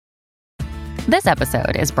This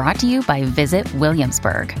episode is brought to you by Visit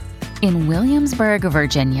Williamsburg. In Williamsburg,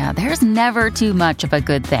 Virginia, there's never too much of a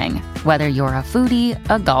good thing. Whether you're a foodie,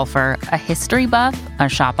 a golfer, a history buff, a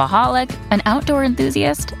shopaholic, an outdoor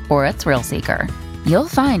enthusiast, or a thrill seeker, you'll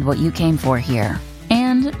find what you came for here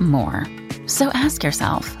and more. So ask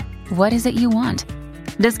yourself, what is it you want?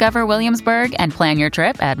 Discover Williamsburg and plan your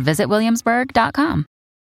trip at visitwilliamsburg.com.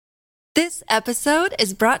 This episode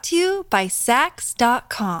is brought to you by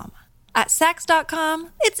Sax.com. At Sax.com,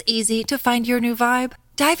 it's easy to find your new vibe.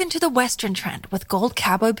 Dive into the Western trend with gold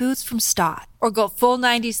cowboy boots from Stott, or go full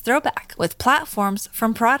 90s throwback with platforms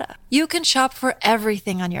from Prada. You can shop for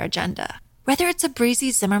everything on your agenda, whether it's a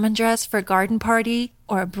breezy Zimmermann dress for a garden party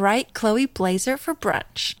or a bright Chloe blazer for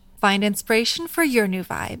brunch. Find inspiration for your new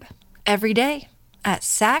vibe every day at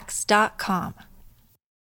Sax.com.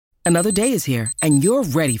 Another day is here, and you're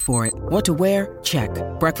ready for it. What to wear? Check.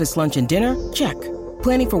 Breakfast, lunch, and dinner? Check.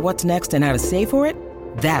 Planning for what's next and how to save for it?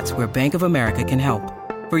 That's where Bank of America can help.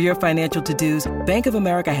 For your financial to-dos, Bank of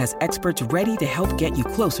America has experts ready to help get you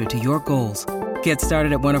closer to your goals. Get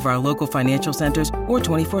started at one of our local financial centers or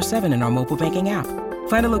 24/7 in our mobile banking app.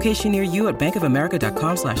 Find a location near you at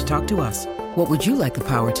bankofamerica.com/talktous. What would you like the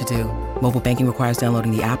power to do? Mobile banking requires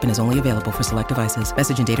downloading the app and is only available for select devices.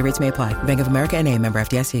 Message and data rates may apply. Bank of America N.A., member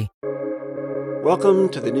FDIC. Welcome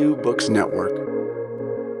to the New Books Network.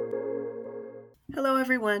 Hello,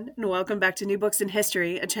 everyone, and welcome back to New Books in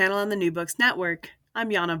History, a channel on the New Books Network.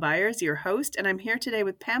 I'm Jana Byers, your host, and I'm here today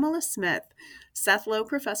with Pamela Smith, Seth Low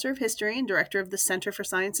Professor of History and Director of the Center for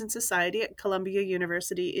Science and Society at Columbia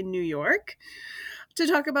University in New York, to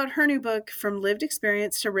talk about her new book, From Lived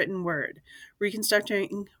Experience to Written Word,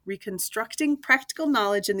 Reconstructing Practical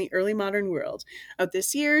Knowledge in the Early Modern World, out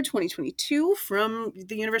this year, 2022, from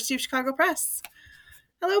the University of Chicago Press.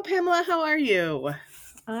 Hello, Pamela. How are you?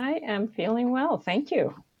 I am feeling well. Thank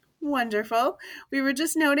you. Wonderful. We were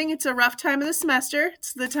just noting it's a rough time of the semester.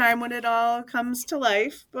 It's the time when it all comes to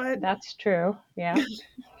life, but that's true. Yeah.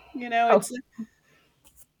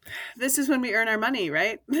 This is when we earn our money,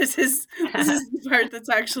 right? This is the part that's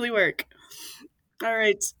actually work. All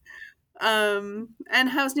right. And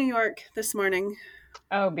how's New York this morning?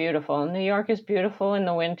 Oh, beautiful. New York is beautiful in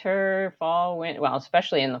the winter, well,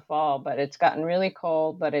 especially in the fall, but it's gotten really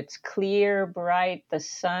cold, but it's clear, bright. The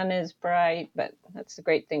sun is bright, but that's the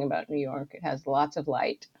great thing about New York. It has lots of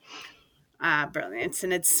light. Brilliant.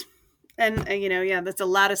 And that's a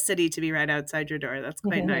lot of city to be right outside your door. That's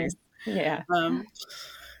quite nice. Yeah.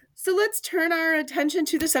 So let's turn our attention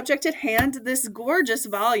to the subject at hand, this gorgeous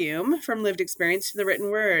volume, From Lived Experience to the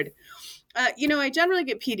Written Word. I generally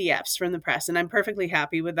get PDFs from the press, and I'm perfectly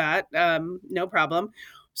happy with that. No problem.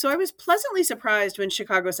 So I was pleasantly surprised when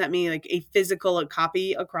Chicago sent me like a physical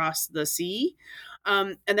copy across the sea.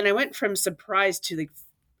 And then I went from surprised to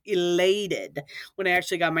elated when I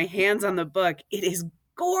actually got my hands on the book. It is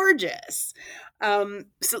gorgeous. So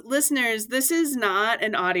listeners, this is not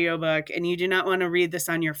an audiobook, and you do not want to read this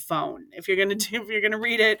on your phone. If you're going to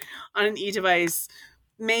read it on an e-device,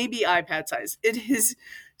 maybe iPad size. It is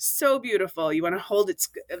so beautiful. You want to hold it's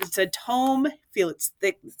a tome, feel its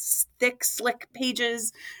thick, slick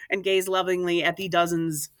pages, and gaze lovingly at the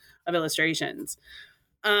dozens of illustrations.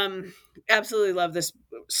 Absolutely love this.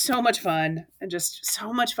 So much fun, and just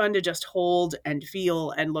so much fun to just hold and feel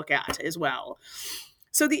and look at as well.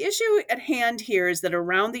 So the issue at hand here is that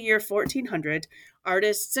around the year 1400,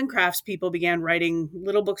 artists and craftspeople began writing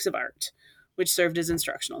little books of art, which served as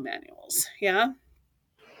instructional manuals. Yeah?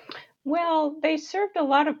 Well, they served a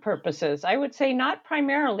lot of purposes. I would say not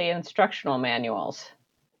primarily instructional manuals.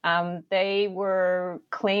 They were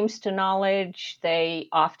claims to knowledge. They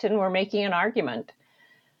often were making an argument.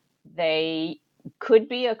 They could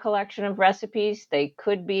be a collection of recipes. They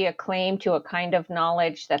could be a claim to a kind of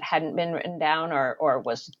knowledge that hadn't been written down or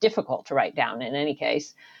was difficult to write down in any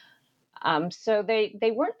case. So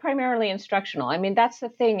they weren't primarily instructional. I mean, that's the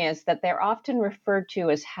thing, is that they're often referred to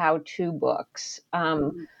as how-to books.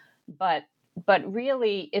 But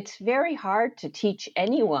really, it's very hard to teach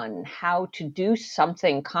anyone how to do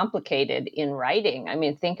something complicated in writing. I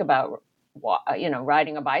mean, think about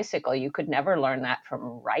riding a bicycle. You could never learn that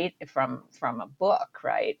from a book,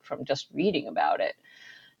 right? From just reading about it.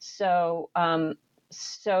 So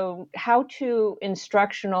how to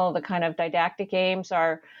instructional, the kind of didactic aims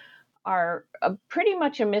are pretty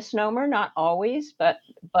much a misnomer. Not always, but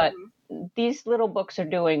these little books are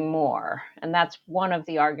doing more, and that's one of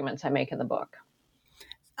the arguments I make in the book.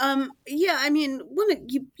 I mean,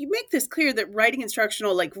 you make this clear that writing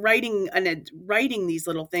instructional, like writing these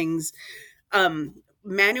little things,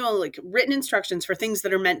 manual, like written instructions for things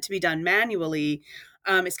that are meant to be done manually,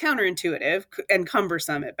 is counterintuitive and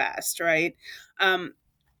cumbersome at best, right? And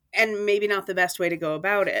maybe not the best way to go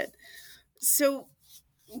about it. So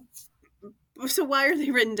why are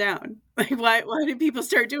they written down? Like, why did people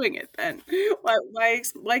start doing it then? Why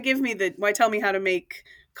tell me how to make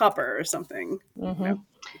copper or something? Mm-hmm. No,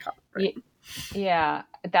 copper. Yeah,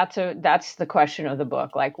 that's the question of the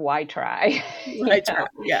book. Like, why try?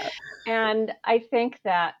 Yeah. And I think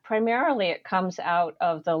that primarily it comes out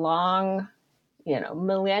of the long,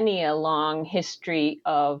 millennia long history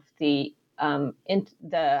of the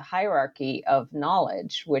hierarchy of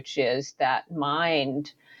knowledge, which is that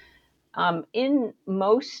mind, in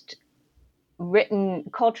most written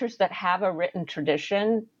cultures that have a written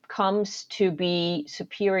tradition, comes to be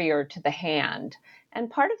superior to the hand. And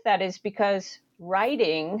part of that is because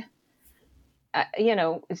writing,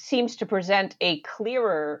 seems to present a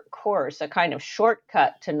clearer course, a kind of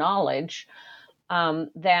shortcut to knowledge,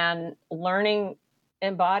 than learning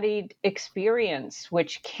embodied experience,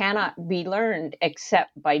 which cannot be learned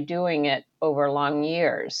except by doing it over long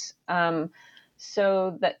years.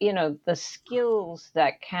 So that, the skills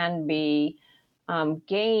that can be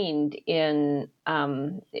gained in,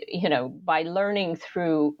 by learning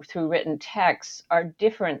through written texts are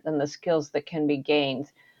different than the skills that can be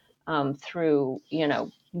gained through,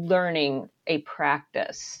 learning a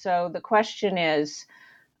practice. So the question is,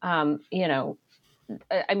 the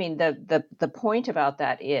point about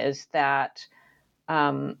that is that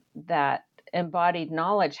that embodied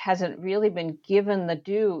knowledge hasn't really been given the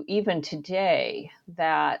due, even today,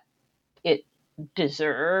 that it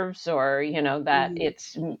deserves, or that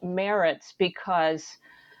its merits, because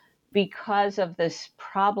of this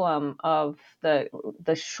problem of the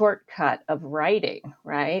shortcut of writing,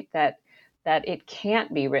 right? That it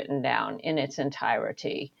can't be written down in its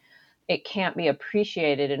entirety. It can't be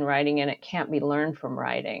appreciated in writing, and it can't be learned from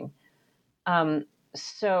writing.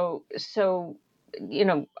 So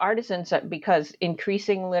artisans, because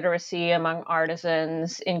increasing literacy among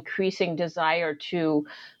artisans, increasing desire to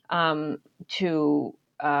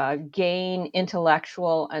gain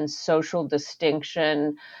intellectual and social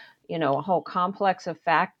distinction, a whole complex of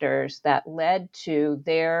factors that led to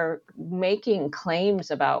their making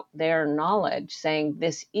claims about their knowledge, saying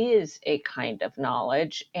this is a kind of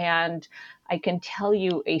knowledge, and I can tell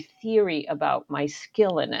you a theory about my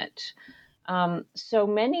skill in it. So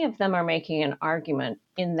many of them are making an argument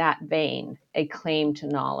in that vein, a claim to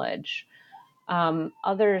knowledge.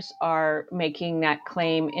 Others are making that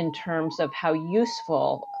claim in terms of how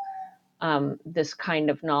useful this kind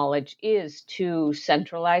of knowledge is to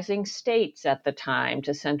centralizing states at the time,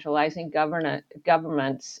 to centralizing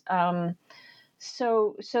governments.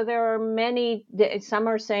 So there are many. Some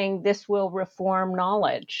are saying this will reform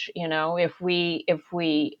knowledge. If we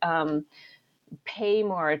pay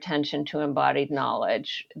more attention to embodied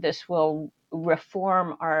knowledge, this will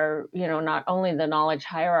reform our, not only the knowledge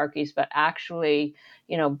hierarchies, but actually,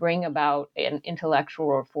 bring about an intellectual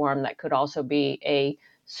reform that could also be a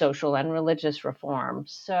social and religious reform.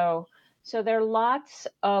 So there are lots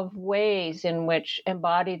of ways in which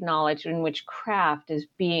embodied knowledge, in which craft is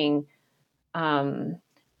being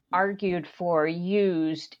argued for,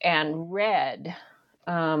 used, and read.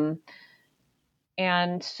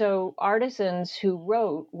 And so artisans who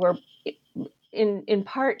wrote were in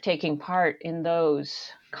part taking part in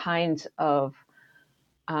those kinds of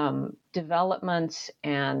developments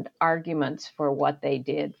and arguments for what they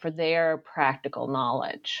did, for their practical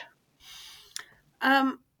knowledge.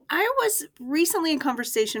 I was recently in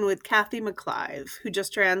conversation with Kathy McClive, who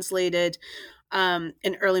just translated an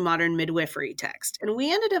early modern midwifery text. And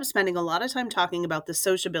we ended up spending a lot of time talking about the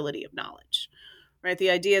sociability of knowledge, right?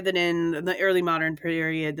 The idea that in the early modern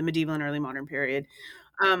period, the medieval and early modern period,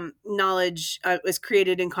 knowledge was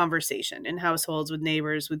created in conversation, in households, with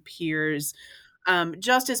neighbors, with peers,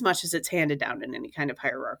 just as much as it's handed down in any kind of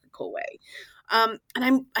hierarchical way. And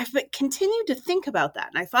I've continued to think about that.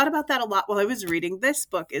 And I thought about that a lot while I was reading this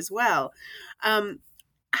book as well.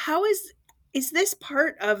 How is this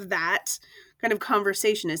part of that kind of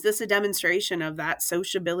conversation? Is this a demonstration of that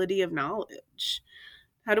sociability of knowledge?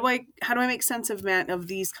 How do I make sense of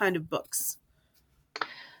these kind of books?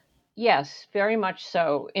 Yes, very much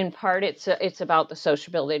so. In part, it's about the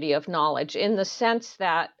sociability of knowledge, in the sense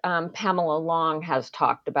that Pamela Long has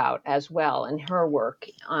talked about as well in her work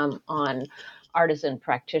on artisan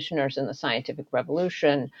practitioners in the scientific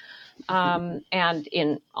revolution, and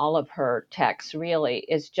in all of her texts, really,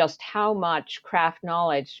 is just how much craft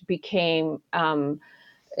knowledge became,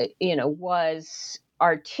 was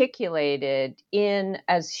articulated in,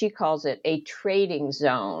 as she calls it, a trading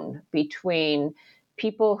zone between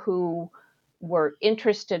people who were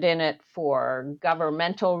interested in it for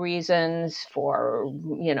governmental reasons, for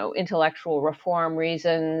intellectual reform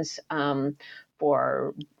reasons,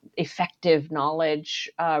 for effective knowledge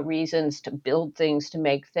reasons, to build things, to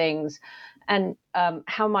make things, and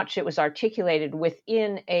how much it was articulated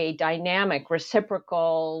within a dynamic,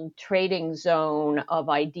 reciprocal trading zone of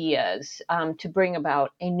ideas to bring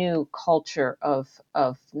about a new culture of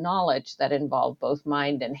knowledge that involved both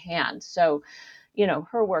mind and hand. So,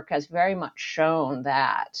 her work has very much shown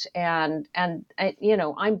that, and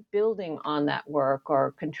I'm building on that work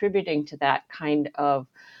or contributing to that kind of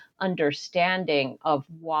understanding of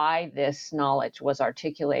why this knowledge was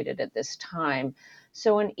articulated at this time.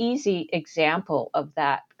 So an easy example of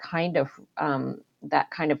that kind of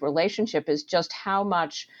relationship is just how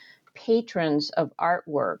much patrons of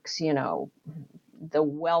artworks, the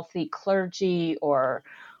wealthy clergy or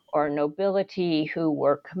nobility who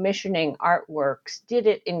were commissioning artworks, did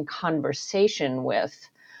it in conversation with,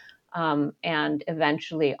 and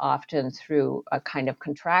eventually often through a kind of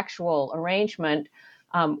contractual arrangement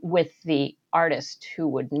with the artist who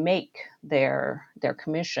would make their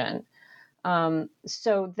commission.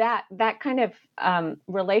 So that kind of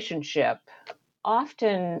relationship,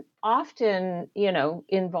 often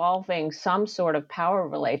involving some sort of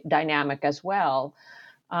power dynamic as well,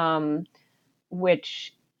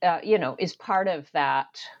 which is part of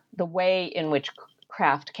that, the way in which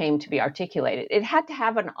craft came to be articulated. It had to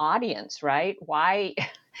have an audience, right? Why?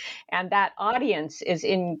 And that audience is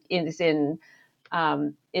in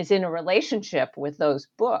a relationship with those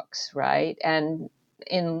books, right? And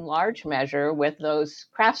in large measure with those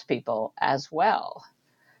craftspeople as well.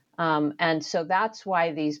 And so that's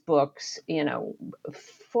why these books,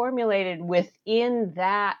 formulated within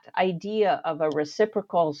that idea of a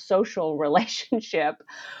reciprocal social relationship,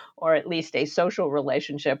 or at least a social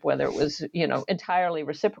relationship, whether it was, entirely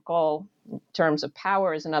reciprocal in terms of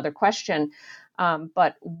power is another question.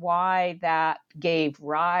 But why that gave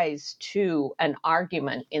rise to an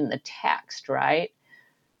argument in the text, right?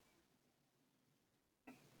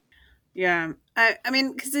 Yeah. I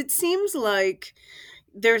mean, because it seems like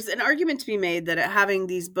there's an argument to be made that having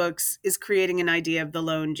these books is creating an idea of the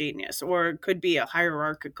lone genius, or it could be a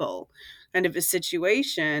hierarchical kind of a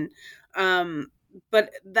situation. But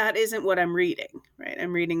that isn't what I'm reading, right?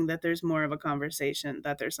 I'm reading that there's more of a conversation,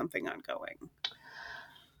 that there's something ongoing.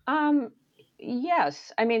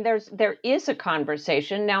 Yes, I mean there is a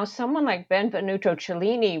conversation now. Someone like Benvenuto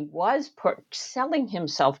Cellini was selling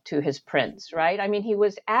himself to his prince, right? I mean, he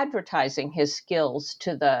was advertising his skills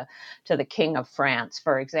to the King of France,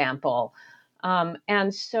 for example,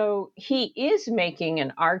 and so he is making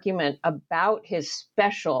an argument about his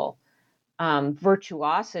special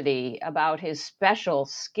virtuosity, about his special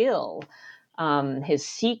skill, his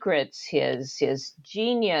secrets, his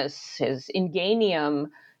genius, his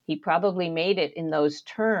ingenium. He probably made it in those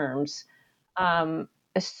terms. So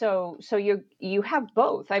you have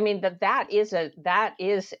both. I mean, that is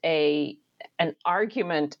an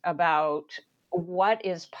argument about what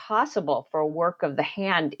is possible for a work of the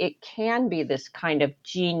hand. It can be this kind of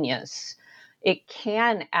genius. It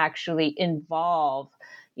can actually involve,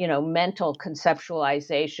 mental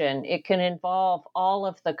conceptualization. It can involve all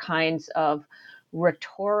of the kinds of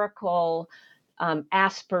rhetorical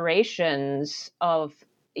aspirations of,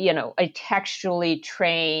 a textually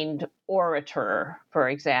trained orator, for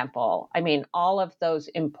example. I mean, all of those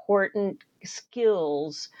important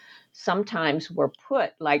skills sometimes were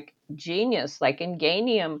put, like genius, like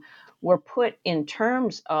ingenium, were put in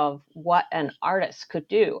terms of what an artist could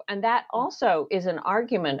do. And that also is an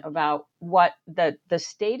argument about what the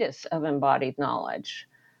status of embodied knowledge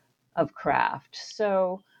of craft.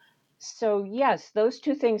 So yes, those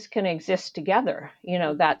two things can exist together.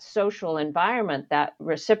 That social environment, that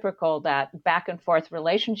reciprocal, that back and forth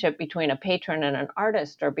relationship between a patron and an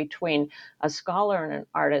artist, or between a scholar and an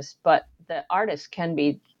artist. But the artist can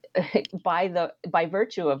be, by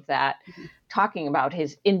virtue of that, talking about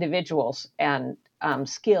his individuals and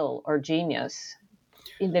skill or genius,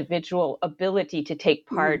 individual ability to take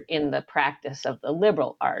part in the practice of the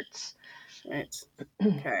liberal arts. Right.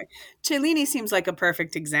 Okay. Cellini seems like a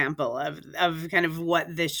perfect example of kind of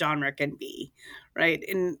what this genre can be, right?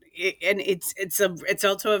 And it's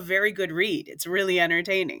also a very good read. It's really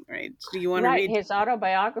entertaining, right? Do you want to read? His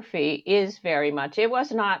autobiography is very much. It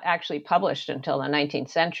was not actually published until the 19th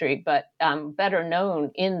century, but better known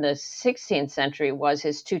in the 16th century was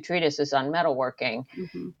his two treatises on metalworking,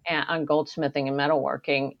 and on goldsmithing and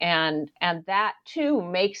metalworking, and that too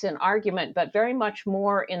makes an argument, but very much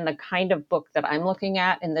more in the kind of book that I'm looking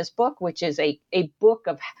at in this book, which is a book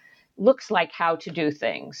of looks like how to do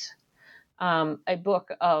things, a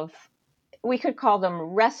book of we could call them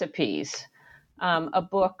recipes. A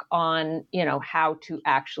book on, how to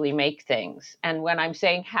actually make things. And when I'm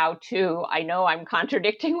saying how to, I know I'm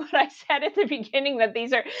contradicting what I said at the beginning, that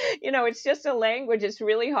these are, it's just a language. It's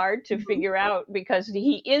really hard to figure out, because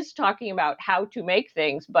he is talking about how to make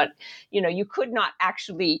things, but, you could not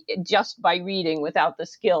actually, just by reading without the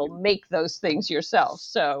skill, make those things yourself.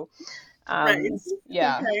 So, Right.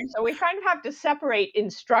 yeah. Okay. So we kind of have to separate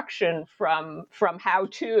instruction from how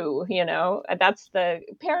to, that's the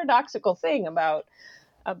paradoxical thing about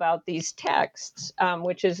these texts,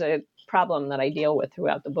 which is a problem that I deal with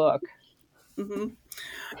throughout the book. Mm-hmm.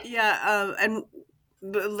 Yeah. And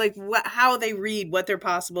like how they read, what they're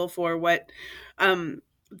possible for,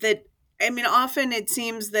 that, I mean, often it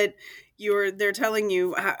seems that they're telling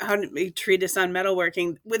you how to make a treatise on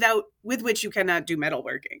metalworking with which you cannot do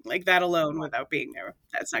metalworking, like that alone, without being there.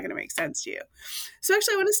 That's not going to make sense to you. So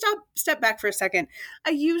actually, I want to step back for a second.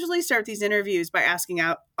 I usually start these interviews by asking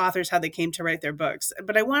out authors how they came to write their books,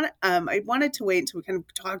 but I wanted to wait until we kind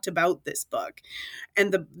of talked about this book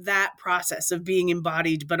and that process of being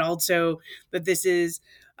embodied, but also that this is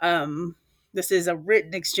a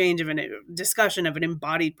written exchange of a discussion of an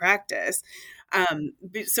embodied practice.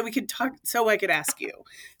 So we could talk. So I could ask you.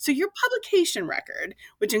 So your publication record,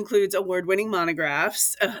 which includes award-winning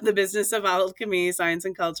monographs, "The Business of Alchemy: Science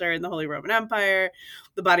and Culture in the Holy Roman Empire,"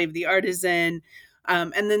 "The Body of the Artisan,"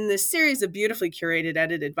 and then this series of beautifully curated,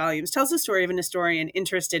 edited volumes, tells the story of an historian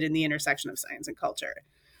interested in the intersection of science and culture.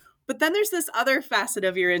 But then there's this other facet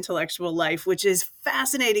of your intellectual life, which is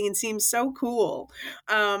fascinating and seems so cool,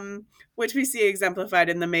 which we see exemplified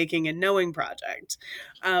in the Making and Knowing project,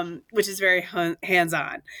 which is very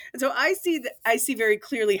hands-on. And so I see very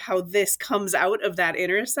clearly how this comes out of that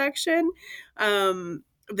intersection. And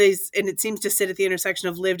it seems to sit at the intersection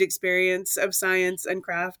of lived experience of science and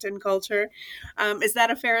craft and culture. Is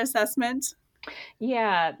that a fair assessment?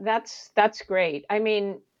 Yeah, that's great. I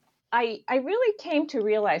mean, I really came to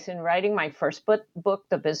realize in writing my first book,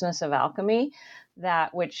 The Business of Alchemy,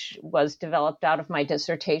 which was developed out of my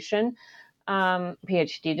dissertation,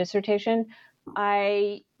 PhD dissertation,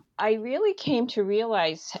 I really came to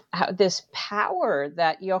realize how this power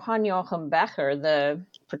that Johann Becher, the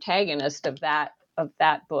protagonist of that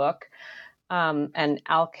book, an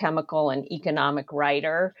alchemical and economic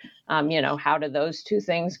writer. How do those two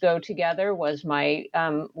things go together was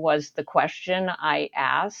the question I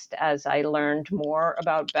asked as I learned more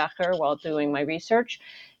about Becher while doing my research.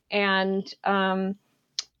 And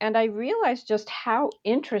I realized just how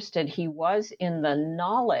interested he was in the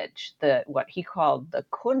knowledge, what he called the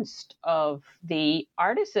Kunst of the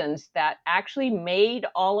artisans that actually made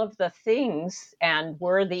all of the things and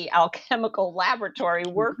were the alchemical laboratory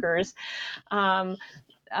workers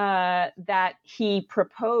that he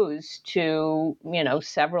proposed to,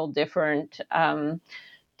 several different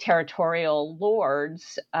territorial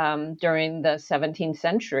lords during the 17th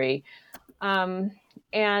century.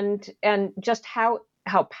 And just how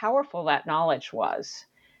powerful that knowledge was.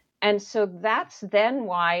 And so that's then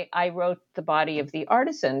why I wrote The Body of the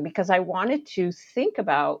Artisan, because I wanted to think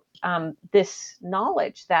about this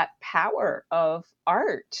knowledge, that power of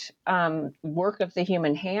art, work of the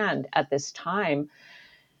human hand at this time.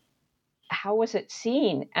 How was it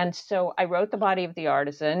seen? And so I wrote The Body of the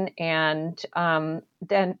Artisan, and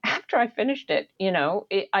then after I finished it,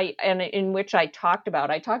 in which I talk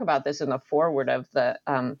about this in the foreword of the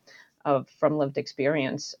From Lived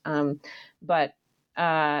Experience. But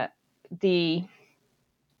I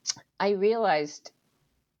realized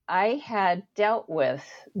I had dealt with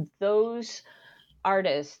those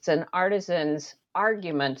artists and artisans'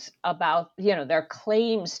 arguments about, their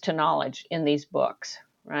claims to knowledge in these books,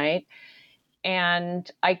 right? And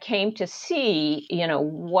I came to see,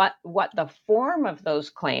 what the form of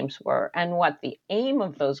those claims were and what the aim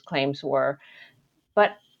of those claims were.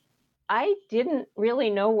 But I didn't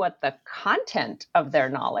really know what the content of their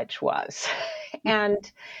knowledge was.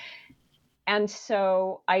 And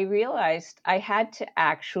so I realized I had to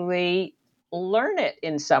actually learn it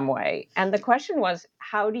in some way. And the question was,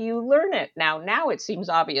 how do you learn it? Now it seems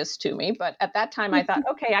obvious to me, but at that time I thought,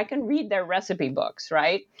 okay, I can read their recipe books,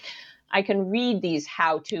 right? I can read these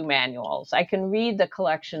how-to manuals. I can read the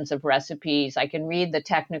collections of recipes. I can read the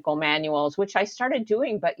technical manuals, which I started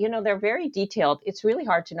doing, but, they're very detailed. It's really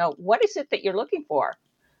hard to know what is it that you're looking for.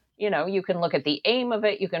 You can look at the aim of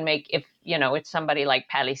it. You can make, if, it's somebody like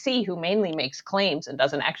Palissy who mainly makes claims and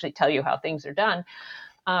doesn't actually tell you how things are done.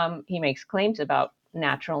 He makes claims about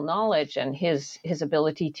natural knowledge and his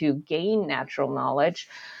ability to gain natural knowledge.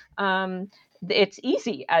 It's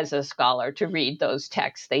easy as a scholar to read those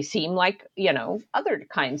texts. They seem like, other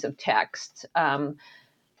kinds of texts.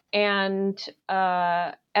 And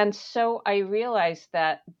so I realized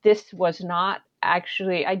that this was not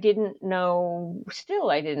actually, I didn't know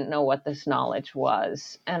what this knowledge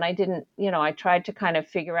was. And I tried to kind of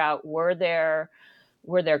figure out, were there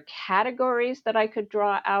categories that I could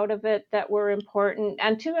draw out of it that were important?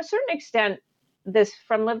 And to a certain extent, this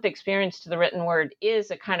From Lived Experience to the Written Word is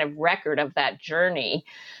a kind of record of that journey,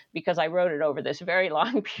 because I wrote it over this very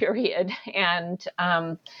long period. And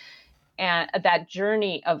that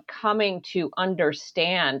journey of coming to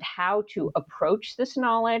understand how to approach this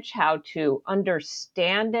knowledge, how to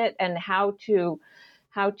understand it, and how to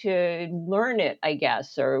learn it, I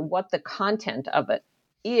guess, or what the content of it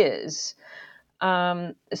is.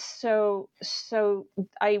 So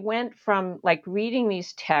I went from like reading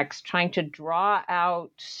these texts, trying to draw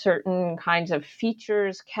out certain kinds of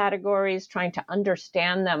features, categories, trying to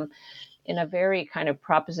understand them in a very kind of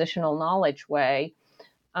propositional knowledge way.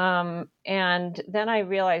 And then I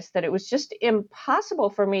realized that it was just impossible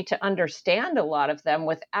for me to understand a lot of them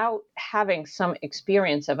without having some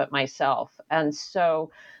experience of it myself. And so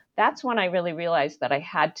that's when I really realized that I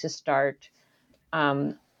had to start.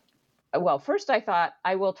 Well, first I thought,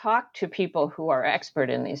 I will talk to people who are expert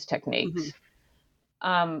in these techniques.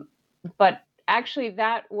 But actually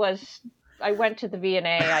I went to the V&A.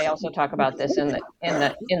 I also talk about this in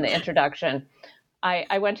the introduction.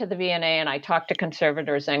 I went to the V&A and I talked to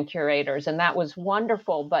conservators and curators, and that was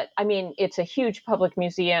wonderful. But I mean, it's a huge public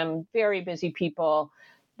museum, very busy people.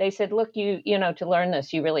 They said, look, you know, to learn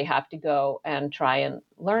this, you really have to go and try and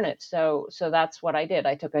learn it. So that's what I did.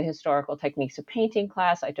 I took a historical techniques of painting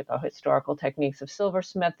class. I took a historical techniques of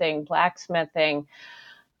silversmithing, blacksmithing.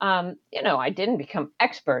 I didn't become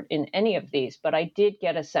expert in any of these, but I did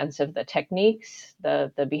get a sense of the techniques,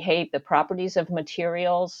 the properties of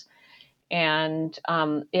materials. And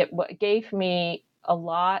it gave me a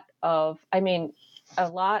lot of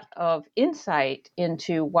insight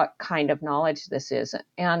into what kind of knowledge this is.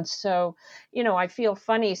 And so, I feel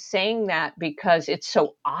funny saying that because it's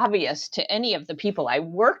so obvious to any of the people I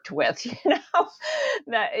worked with,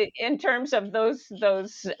 that in terms of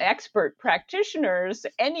those expert practitioners,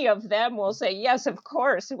 any of them will say, yes, of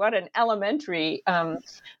course, what an elementary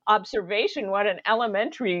observation, what an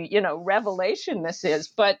elementary, revelation this is.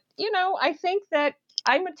 But, I think that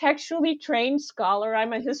I'm a textually trained scholar.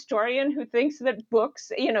 I'm a historian who thinks that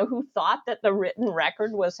books, who thought that the written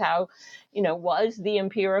record was how, was the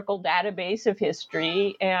empirical database of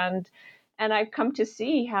history. And I've come to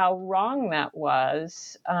see how wrong that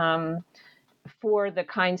was for the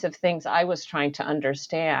kinds of things I was trying to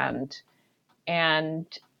understand. And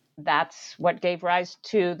that's what gave rise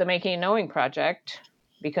to the Making and Knowing Project,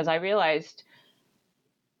 because I realized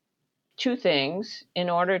two things. In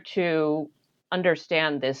order to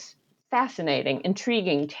understand this fascinating,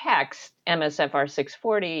 intriguing text, MSFR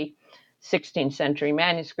 640, 16th century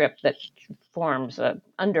manuscript that forms an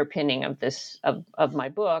underpinning of of my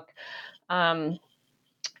book.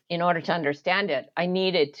 In order to understand it, I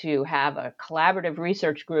needed to have a collaborative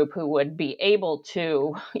research group who would be able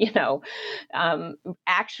to,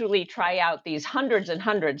 actually try out these hundreds and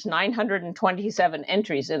hundreds, 927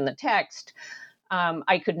 entries in the text.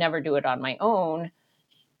 I could never do it on my own,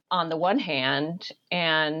 on the one hand,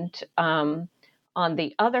 and on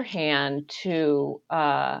the other hand, to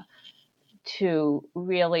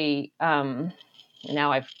really,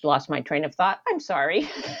 now I've lost my train of thought. I'm sorry.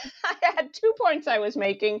 I had 2 points I was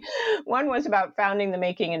making. One was about founding the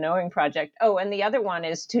Making and Knowing Project. Oh, and the other one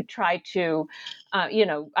is to try to,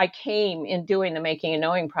 I came in doing the Making and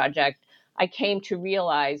Knowing Project, I came to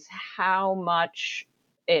realize how much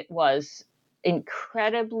it was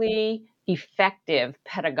incredibly effective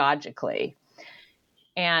pedagogically.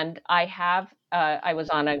 And I was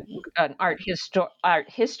on an art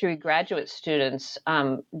history graduate student's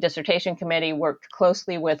dissertation committee, worked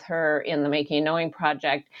closely with her in the Making and Knowing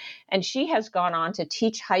Project. And she has gone on to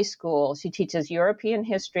teach high school. She teaches European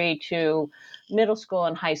history to middle school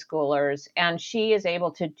and high schoolers. And she is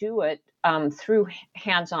able to do it through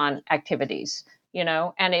hands-on activities.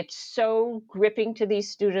 And it's so gripping to these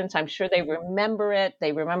students. I'm sure they remember it.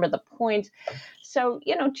 They remember the points. So,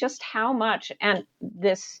 just how much, and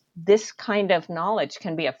this kind of knowledge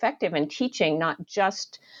can be effective in teaching, not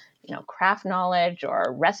just, craft knowledge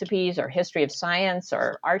or recipes or history of science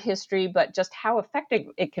or art history, but just how effective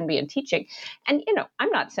it can be in teaching. And, I'm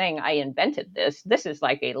not saying I invented this. This is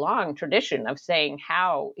like a long tradition of saying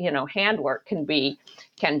how, handwork can be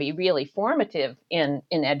really formative in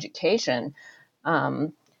education.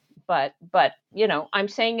 But I'm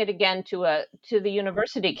saying it again to the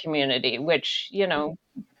university community, which,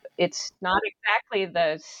 it's not exactly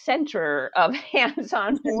the center of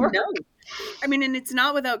hands-on work. No. I mean, and it's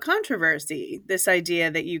not without controversy, this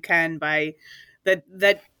idea that you can, by that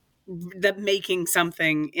making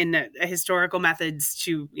something in a historical methods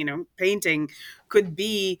to, painting could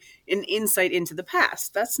be an insight into the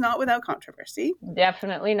past. That's not without controversy.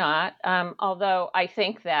 Definitely not. Although I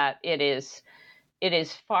think that it is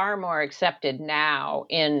far more accepted now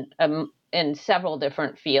in several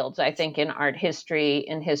different fields. I think in art history,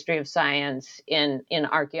 in history of science, in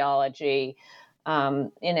archaeology,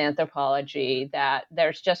 in anthropology, that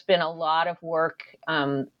there's just been a lot of work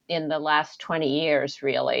in the last 20 years,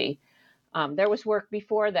 really. There was work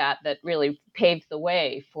before that really paved the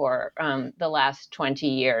way for the last 20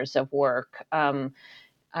 years of work. And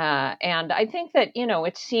I think that,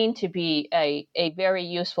 it's seen to be a very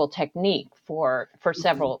useful technique for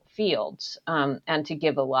several fields and to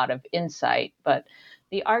give a lot of insight. But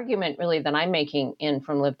the argument really that I'm making in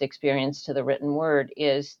From Lived Experience to the Written Word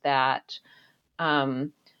is that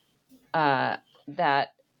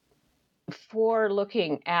that for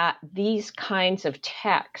looking at these kinds of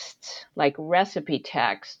texts, like recipe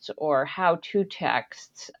texts or how-to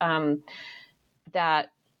texts,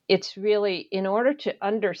 that it's really, in order to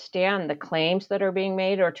understand the claims that are being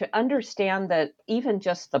made, or to understand that even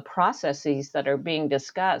just the processes that are being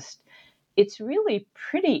discussed, it's really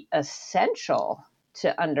pretty essential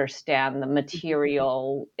to understand the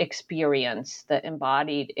material experience, the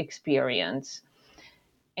embodied experience,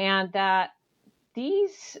 and that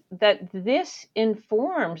this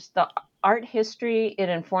informs the art history, it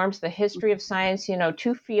informs the history of science,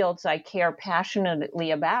 two fields I care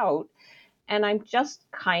passionately about. And I'm just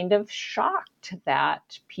kind of shocked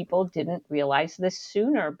that people didn't realize this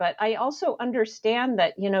sooner. But I also understand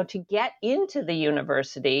that, to get into the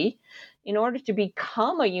university, in order to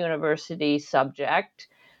become a university subject,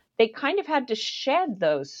 they kind of had to shed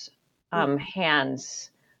those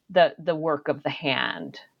hands, the work of the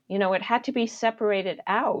hand. It had to be separated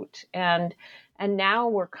out. And now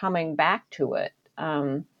we're coming back to it.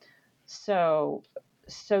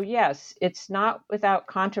 So yes, it's not without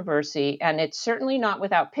controversy, and it's certainly not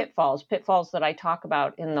without pitfalls that I talk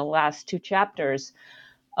about in the last two chapters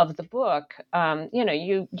of the book.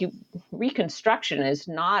 Reconstruction is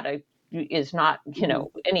not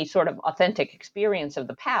any sort of authentic experience of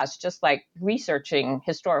the past, just like researching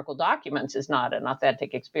historical documents is not an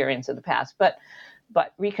authentic experience of the past. But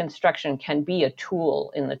reconstruction can be a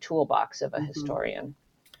tool in the toolbox of a historian.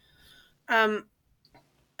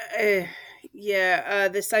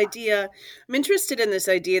 This idea, I'm interested in this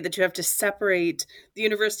idea that you have to separate. The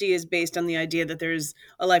university is based on the idea that there's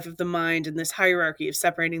a life of the mind and this hierarchy of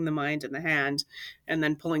separating the mind and the hand and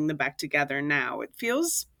then pulling them back together. Now it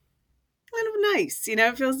feels kind of nice,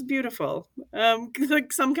 it feels beautiful,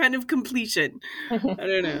 like some kind of completion. I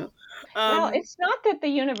don't know. Well, it's not that the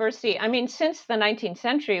university, since the 19th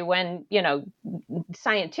century, when,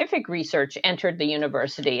 scientific research entered the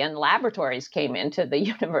university and laboratories came into the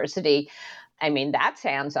university, that's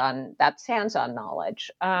hands-on knowledge.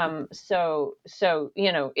 So,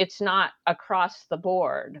 it's not across the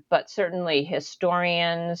board, but certainly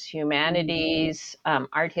historians, humanities,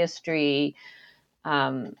 art history,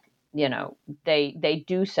 they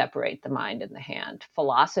do separate the mind and the hand.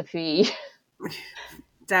 Philosophy.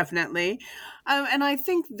 Definitely. And I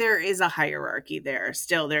think there is a hierarchy there.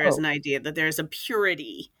 Still, there is an idea that there's a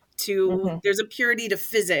purity to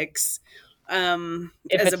physics. If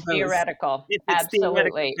it's theoretical,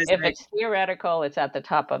 absolutely. If it's theoretical, it's at the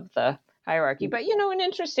top of the hierarchy. But, an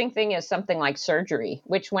interesting thing is something like surgery,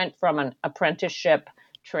 which went from an apprenticeship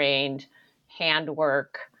trained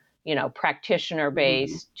handwork,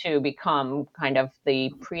 practitioner-based to become kind of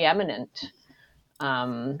the preeminent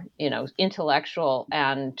intellectual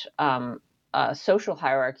and social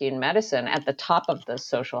hierarchy in medicine, at the top of the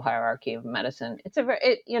social hierarchy of medicine.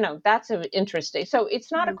 That's interesting. So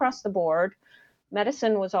it's not across the board.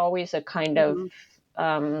 Medicine was always a kind of,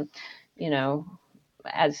 as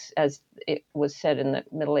it was said in the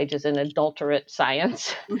Middle Ages, an adulterate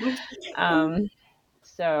science.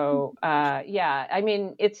 So,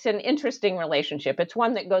 it's an interesting relationship. It's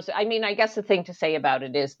one that goes, I guess the thing to say about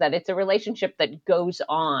it is that it's a relationship that goes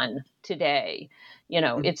on today.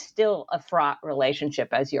 It's still a fraught relationship,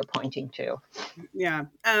 as you're pointing to. Yeah.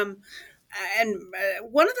 And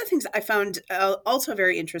one of the things I found also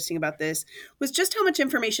very interesting about this was just how much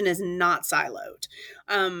information is not siloed.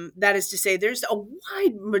 That is to say, there's a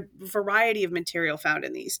wide variety of material found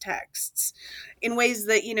in these texts in ways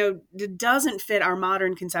that, doesn't fit our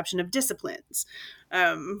modern conception of disciplines.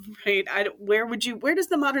 Right? Where does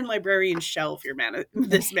the modern librarian shelve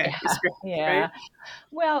this manuscript? Yeah. Right?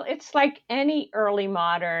 Well, it's like any early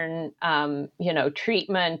modern,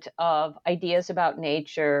 treatment of ideas about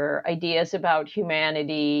nature, ideas about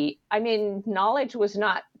humanity. I mean, knowledge was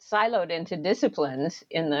not siloed into disciplines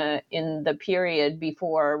in the period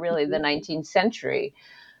before really the 19th century.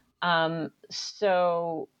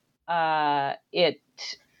 So it,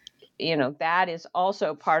 that is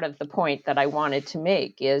also part of the point that I wanted to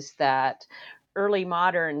make, is that early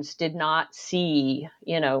moderns did not see,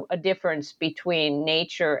 a difference between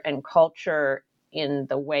nature and culture in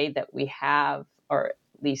the way that we have, or at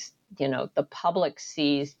least, the public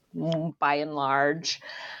sees by and large.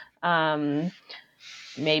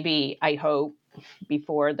 Maybe, I hope,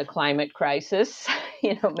 before the climate crisis,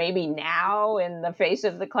 maybe now in the face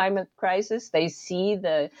of the climate crisis, they see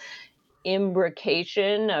the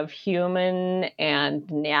imbrication of human and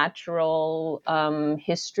natural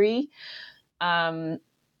history.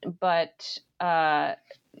 But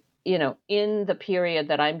in the period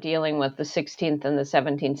that I'm dealing with, the 16th and the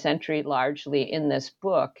 17th century, largely in this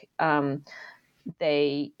book,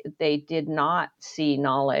 they did not see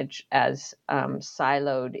knowledge as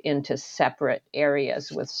siloed into separate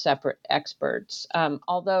areas with separate experts.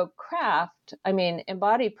 Although craft,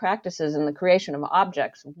 embodied practices in the creation of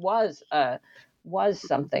objects was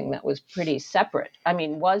something that was pretty separate.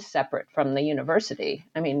 Was separate from the university.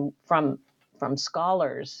 From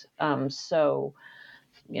scholars, so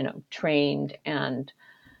trained. And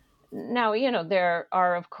now, there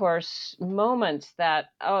are, of course, moments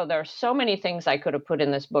that, there are so many things I could have put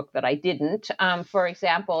in this book that I didn't. For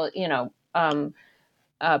example,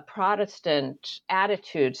 Protestant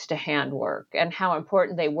attitudes to handwork and how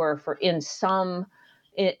important they were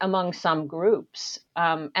among some groups,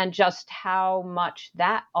 and just how much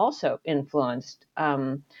that also influenced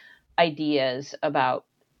ideas about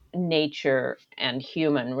nature and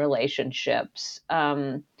human relationships.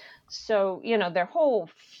 So, there are whole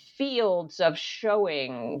fields of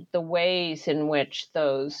showing the ways in which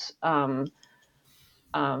those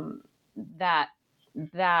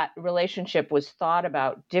that relationship was thought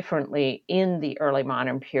about differently in the early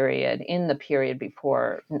modern period, in the period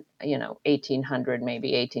before 1800,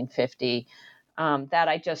 maybe 1850.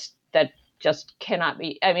 That just cannot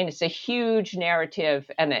be. It's a huge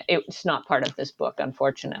narrative, and it's not part of this book,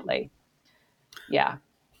 unfortunately. Yeah.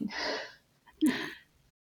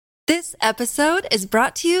 This episode is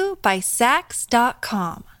brought to you by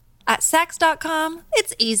Saks.com. At Saks.com,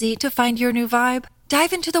 it's easy to find your new vibe.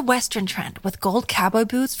 Dive into the Western trend with gold cowboy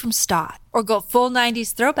boots from Stott, or go full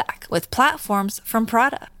 90s throwback with platforms from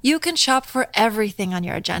Prada. You can shop for everything on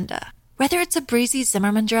your agenda, whether it's a breezy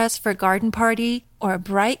Zimmermann dress for a garden party or a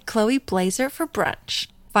bright Chloe blazer for brunch.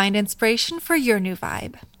 Find inspiration for your new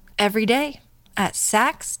vibe every day at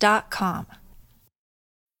Saks.com.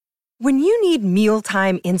 When you need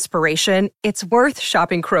mealtime inspiration, it's worth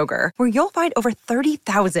shopping Kroger, where you'll find over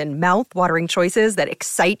 30,000 mouth-watering choices that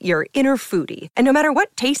excite your inner foodie. And no matter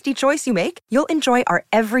what tasty choice you make, you'll enjoy our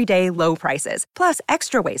everyday low prices, plus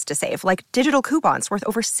extra ways to save, like digital coupons worth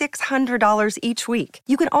over $600 each week.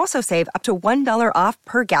 You can also save up to $1 off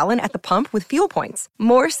per gallon at the pump with fuel points.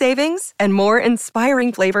 More savings and more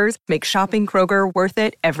inspiring flavors make shopping Kroger worth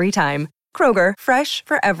it every time. Kroger, fresh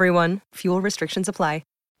for everyone. Fuel restrictions apply.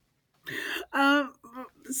 The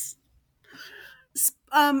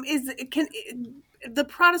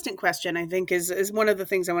Protestant question, I think, is one of the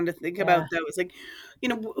things I wanted to think about, though. Is like,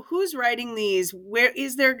 who's writing these? Where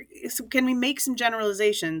is there? Can we make some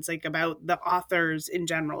generalizations, like, about the authors in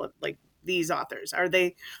general? Like, these authors, are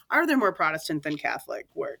there more Protestant than Catholic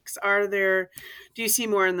works? Do you see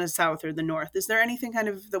more in the South or the North? Is there anything kind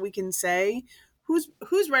of that we can say?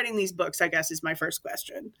 Who's writing these books, I guess, is my first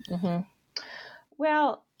question. Mm-hmm.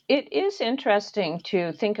 Well, it is interesting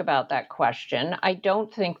to think about that question. I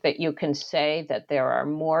don't think that you can say that there are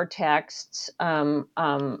more texts in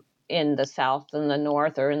the South than the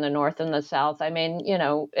North, or in the North and the South.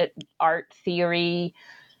 Art theory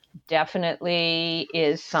definitely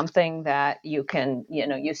is something that you can,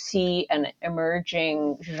 you see an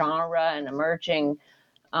emerging genre and emerging,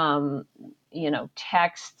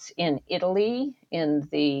 texts in Italy in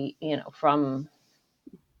the, from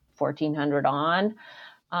 1400 on.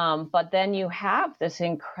 But then you have this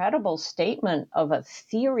incredible statement of a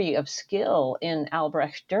theory of skill in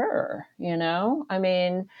Albrecht Dürer, in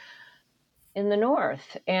the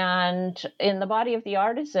North. And in The Body of the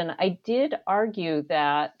Artisan, I did argue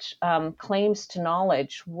that claims to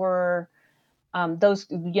knowledge were those,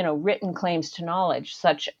 written claims to knowledge,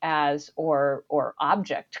 such as, or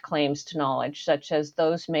object claims to knowledge, such as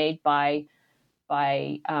those made by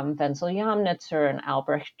Wenzel Jamnitzer and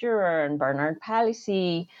Albrecht Dürer and Bernard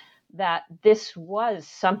Palissy, that this was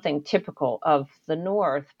something typical of the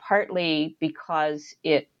North, partly because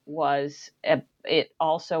it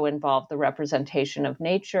also involved the representation of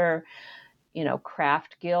nature.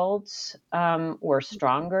 Craft guilds were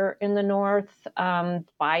stronger in the North,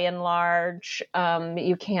 by and large.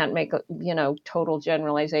 You can't make, total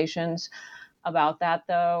generalizations about that,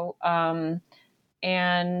 though.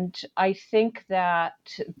 And I think that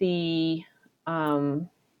the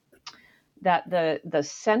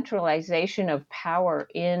centralization of power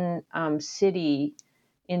in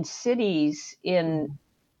cities in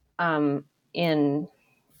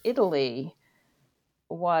Italy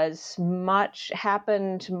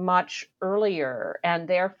happened much earlier, and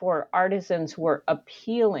therefore artisans were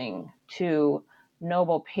appealing to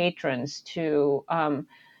noble patrons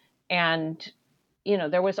and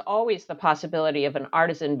there was always the possibility of an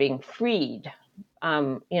artisan being freed.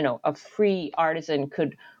 A free artisan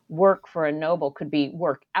could work for a noble, could be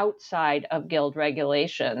work outside of guild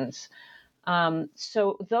regulations.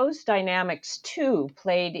 So those dynamics too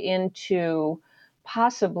played into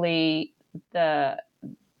possibly the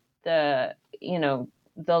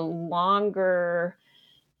longer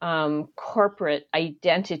corporate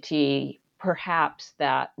identity perhaps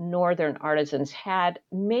that Northern artisans had,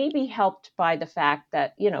 maybe helped by the fact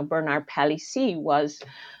that, Bernard Palissy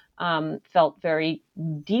felt very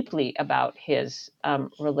deeply about his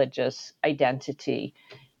religious identity.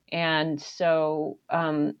 And so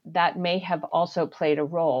that may have also played a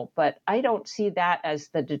role, but I don't see that as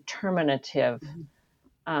the determinative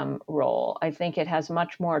role. I think it has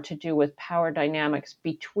much more to do with power dynamics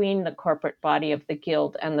between the corporate body of the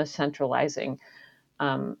guild and the centralizing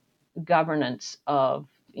governance of,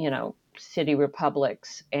 city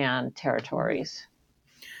republics and territories.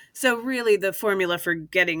 So really the formula for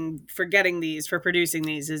producing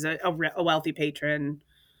these is a wealthy patron.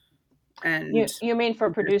 And you mean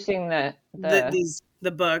for producing the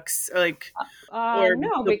books, like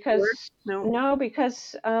because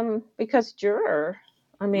Dürer,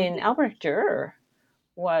 Albrecht Dürer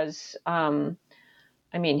was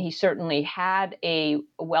he certainly had a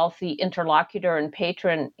wealthy interlocutor and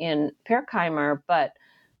patron in Pirkheimer, but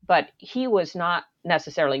he was not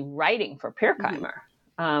necessarily writing for Pirkheimer.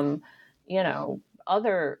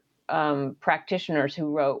 Other practitioners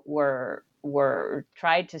who wrote were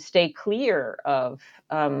tried to stay clear of.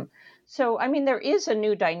 So there is a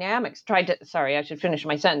new dynamics. I should finish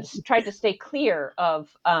my sentence. Tried to stay clear of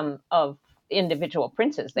individual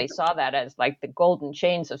princes. They saw that as like the golden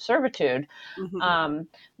chains of servitude.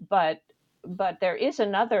 But there is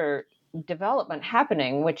another development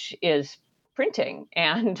happening, which is printing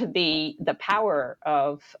and the power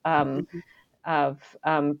of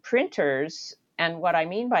printers. And what I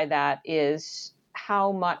mean by that is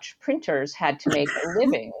how much printers had to make a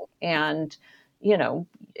living. And,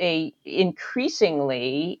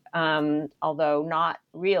 increasingly, although not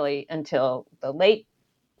really until the late,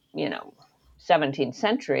 17th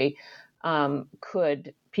century,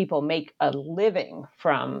 could people make a living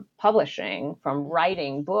from publishing, from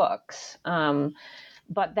writing books.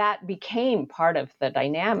 But that became part of the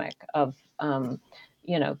dynamic of,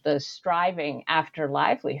 the striving after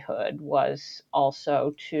livelihood was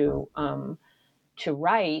also to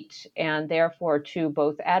write and therefore to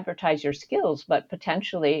both advertise your skills, but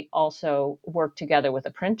potentially also work together with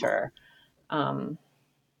a printer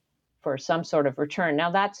for some sort of return.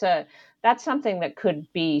 Now that's something that could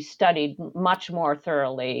be studied much more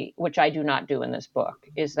thoroughly, which I do not do in this book,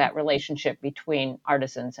 is that relationship between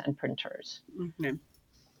artisans and printers. Okay.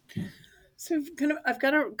 So I've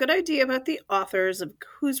got a good idea about the authors, of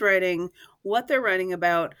who's writing, what they're writing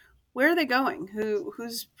about, where are they going,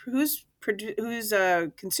 who's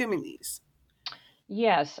consuming these.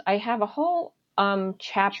 Yes, I have a whole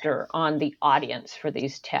chapter on the audience for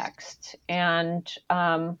these texts, and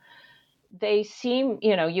they seem,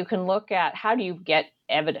 you can look at how do you get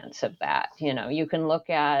evidence of that. You can look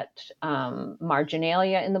at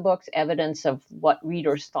marginalia in the books, evidence of what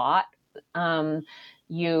readers thought.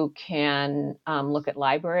 You can look at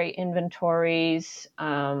library inventories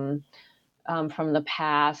from the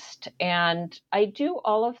past. And I do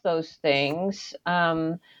all of those things,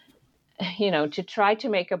 to try to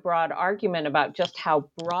make a broad argument about just how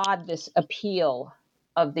broad this appeal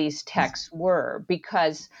of these texts were,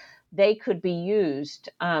 because they could be used,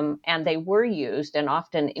 and they were used and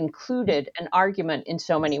often included an argument in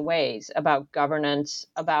so many ways about governance,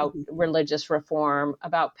 about religious reform,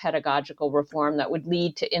 about pedagogical reform that would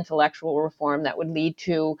lead to intellectual reform, that would lead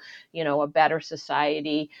to, a better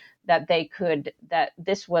society, that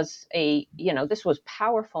this was this was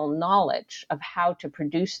powerful knowledge of how to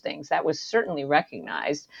produce things. That was certainly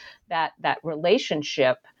recognized, that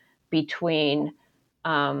relationship between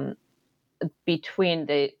the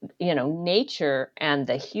nature and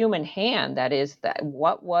the human hand, that is, that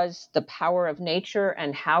what was the power of nature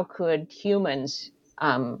and how could humans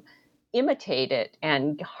imitate it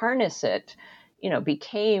and harness it,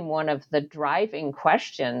 became one of the driving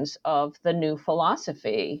questions of the new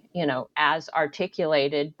philosophy, as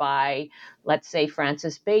articulated by, let's say,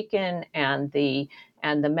 Francis Bacon and the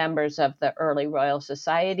members of the early Royal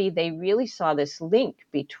Society. They really saw this link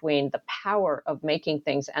between the power of making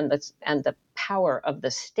things and the power of the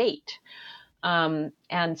state. And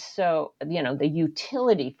so, the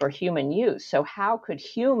utility for human use. So how could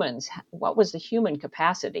what was the human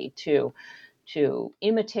capacity to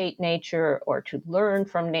imitate nature, or to learn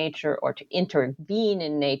from nature, or to intervene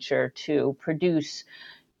in nature to produce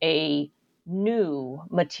a new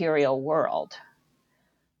material world?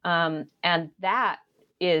 And that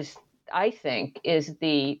is, I think, is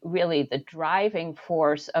really the driving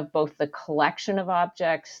force of both the collection of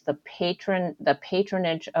objects, the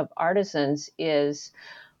patronage of artisans. Is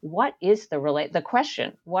what is the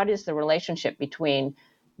question? What is the relationship between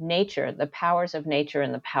nature, the powers of nature,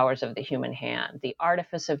 and the powers of the human hand, the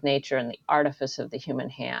artifice of nature and the artifice of the human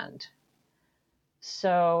hand?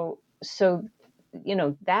 So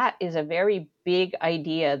that is a very big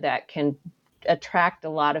idea that can attract a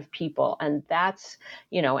lot of people. And that's,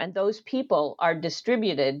 and those people are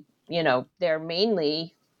distributed, they're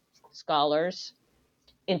mainly scholars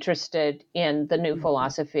interested in the new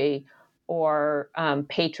philosophy, or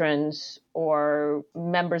patrons, or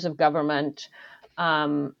members of government,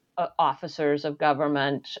 officers of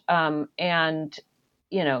government, and,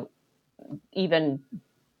 even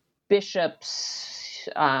bishops,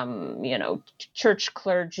 church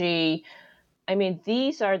clergy. I mean,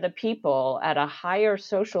 these are the people at a higher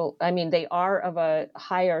social, they are of a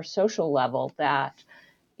higher social level that,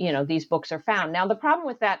 these books are found. Now, the problem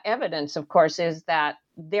with that evidence, of course, is that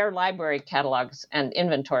their library catalogs and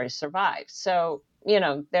inventories survive. So,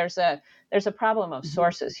 there's a problem of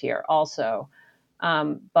sources here also.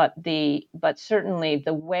 But certainly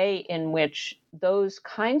the way in which those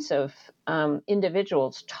kinds of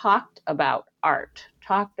individuals talked about art,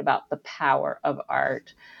 talked about the power of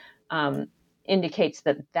art, indicates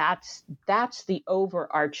that that's the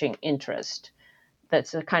overarching interest.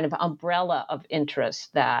 That's a kind of umbrella of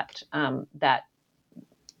interest that that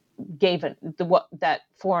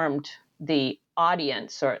formed the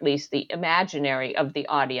audience, or at least the imaginary of the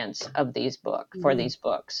audience of these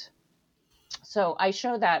books. So I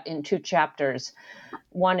show that in 2 chapters.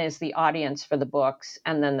 One is the audience for the books,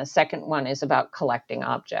 and then the second one is about collecting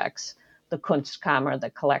objects, the Kunstkammer,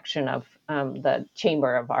 the collection of the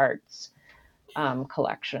Chamber of Arts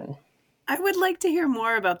collection. I would like to hear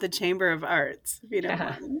more about the Chamber of Arts, if you don't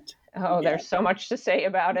mind. There's so much to say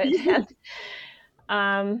about it.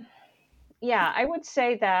 And, I would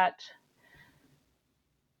say that,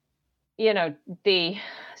 where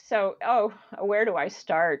do I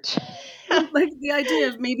start? Like the idea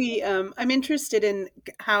of maybe, I'm interested in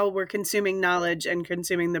how we're consuming knowledge and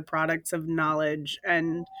consuming the products of knowledge,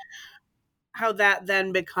 and how that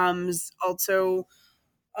then becomes also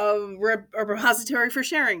a repository for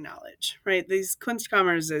sharing knowledge, right? These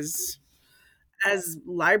Kunstkammers as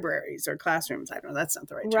libraries or classrooms. I don't know, that's not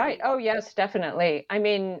the right term. Right. Oh, yes, definitely. I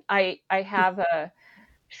mean, I have a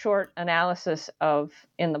short analysis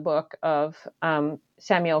in the book of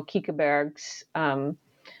Samuel Kierkegaard's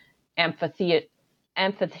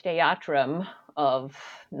amphitheatrum of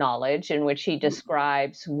knowledge, in which he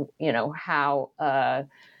describes, how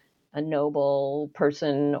a noble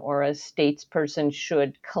person or a statesperson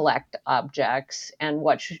should collect objects, and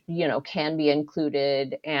what can be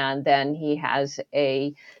included. And then he has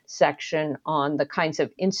a section on the kinds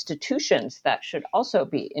of institutions that should also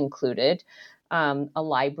be included. A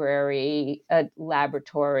library,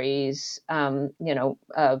 laboratories,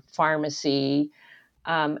 a pharmacy.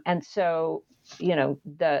 And so,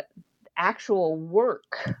 the actual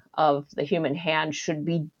work of the human hand should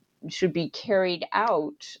be carried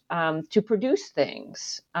out to produce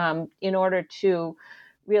things, in order to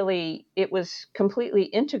really, it was completely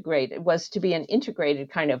integrated. It was to be an integrated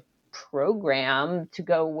kind of program to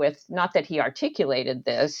go with, not that he articulated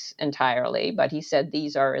this entirely, but he said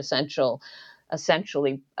these are essential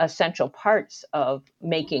essential parts of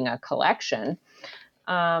making a collection.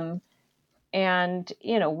 And,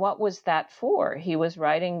 what was that for? He was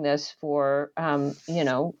writing this for,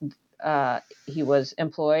 he was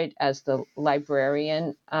employed as the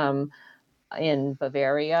librarian in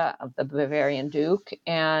Bavaria of the Bavarian Duke.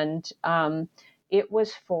 And it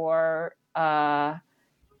was for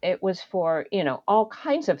all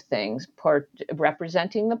kinds of things, for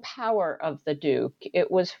representing the power of the Duke.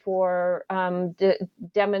 It was for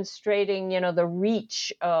demonstrating, the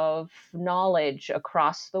reach of knowledge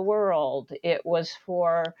across the world. It was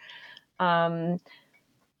for,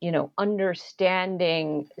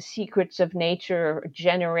 understanding secrets of nature,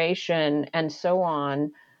 generation, and so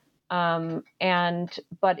on.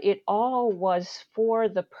 But it all was for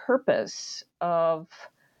the purpose of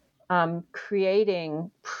creating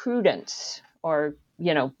prudence, or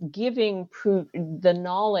giving the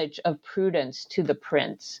knowledge of prudence to the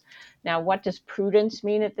prince. Now, what does prudence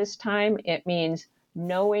mean at this time? It means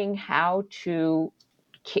knowing how to,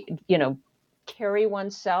 carry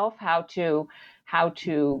oneself, how to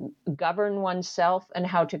govern oneself, and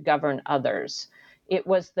how to govern others. It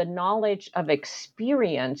was the knowledge of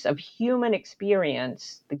experience, of human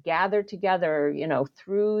experience, gathered together,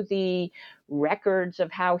 through the records of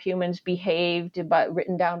how humans behaved, but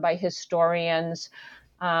written down by historians,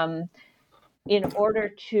 in order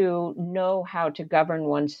to know how to govern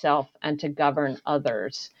oneself and to govern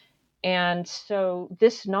others. And so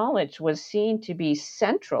this knowledge was seen to be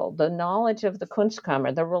central, the knowledge of the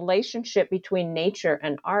Kunstkammer, the relationship between nature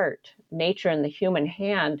and art, nature and the human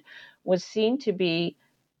hand, was seen to be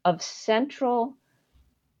of central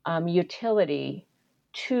utility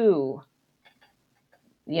to,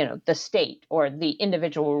 the state or the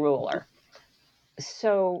individual ruler.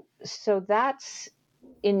 So that's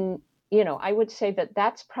I would say that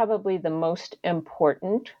that's probably the most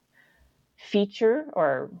important feature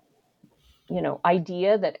or,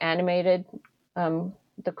 idea that animated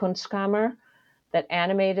the Kunstkammer, that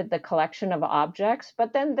animated the collection of objects.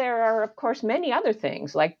 But then there are, of course, many other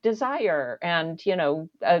things like desire and,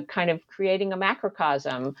 kind of creating a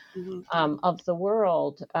macrocosm of the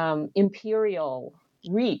world, imperial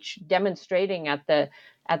reach, demonstrating at the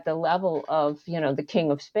level of, the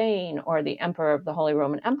King of Spain or the Emperor of the Holy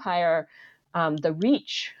Roman Empire, the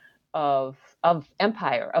reach of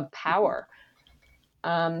empire, of power.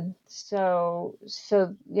 So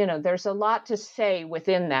there's a lot to say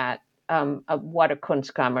within that. Of what a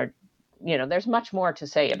Kunstkammer, there's much more to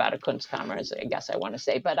say about a Kunstkammer, as I guess I want to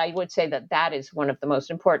say, but I would say that is one of the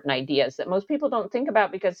most important ideas that most people don't think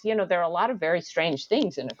about, because, there are a lot of very strange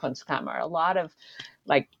things in a Kunstkammer, a lot of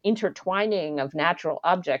like intertwining of natural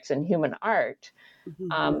objects and human art.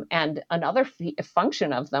 And another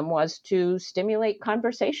function of them was to stimulate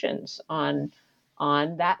conversations on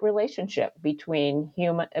that relationship between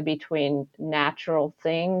natural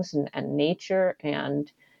things and nature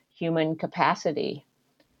and human capacity.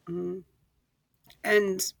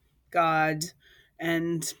 And God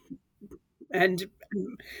and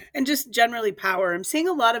just generally power. I'm seeing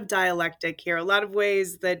a lot of dialectic here, a lot of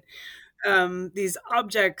ways that these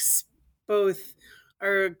objects both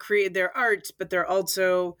create their art, but they're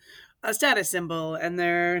also a status symbol, and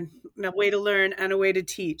they're a way to learn and a way to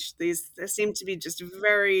teach. They seem to be just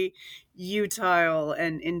very utile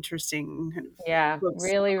and interesting. Yeah,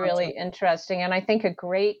 really, really interesting. And I think a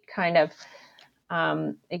great kind of,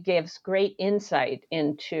 it gives great insight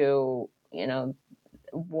into,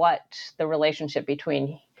 what the relationship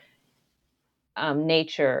between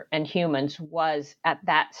nature and humans was at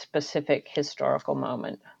that specific historical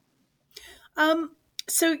moment.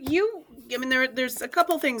 So there's a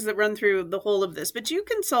couple things that run through the whole of this, but you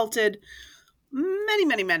consulted many,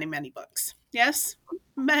 many, many, many books. Yes?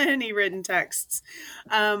 Many written texts.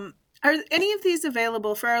 Are any of these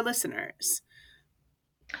available for our listeners?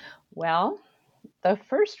 Well, the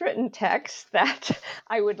first written text that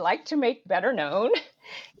I would like to make better known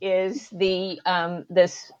is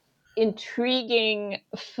this intriguing,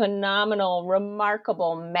 phenomenal,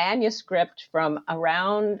 remarkable manuscript from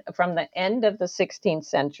the end of the 16th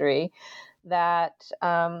century that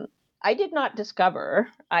I did not discover,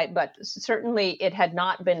 but certainly it had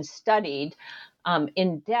not been studied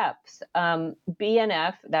in depth.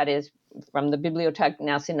 BNF, that is from the Bibliothèque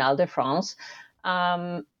Nationale de France,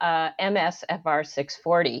 MSFR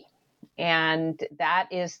 640. And that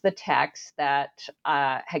is the text that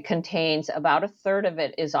contains about a third of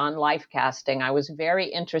it is on life casting. I was very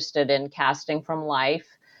interested in casting from life,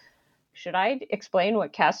 should I explain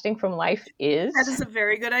what casting from life is? That is a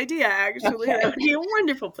very good idea, actually. Okay. That would be a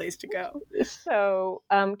wonderful place to go. So,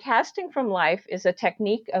 casting from life is a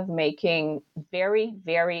technique of making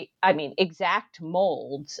exact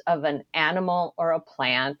molds of an animal or a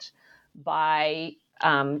plant by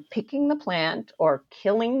picking the plant or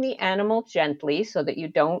killing the animal gently so that you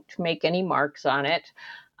don't make any marks on it,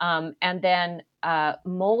 and then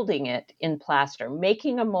molding it in plaster,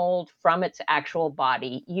 making a mold from its actual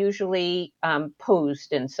body, usually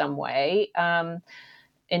posed in some way.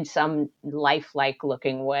 In some lifelike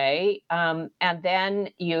looking way. And then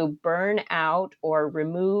you burn out or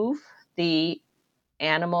remove the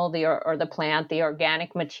animal or the plant, the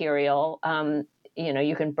organic material.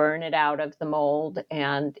 You can burn it out of the mold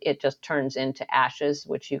and it just turns into ashes,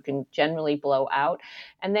 which you can generally blow out.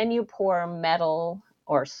 And then you pour metal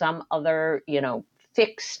or some other,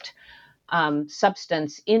 fixed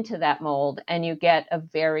substance into that mold, and you get a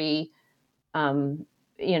very,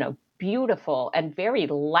 beautiful and very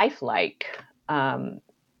lifelike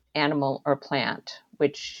animal or plant,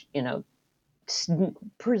 which,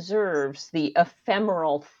 preserves the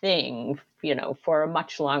ephemeral thing, for a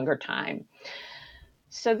much longer time.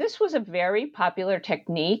 So this was a very popular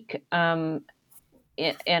technique. And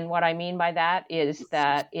what I mean by that is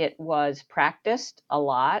that it was practiced a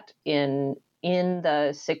lot in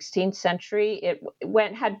the 16th century. It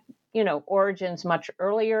had origins much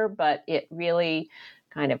earlier, but it really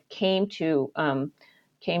kind of came to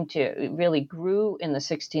really grew in the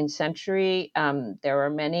 16th century. There are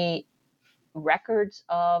many records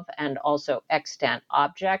of and also extant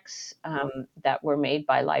objects that were made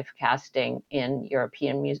by life casting in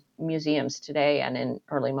European museums today and in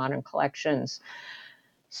early modern collections.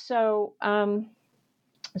 So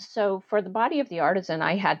for the body of the artisan,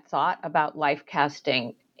 I had thought about life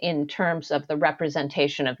casting in terms of the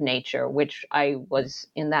representation of nature, which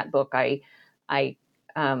in that book, I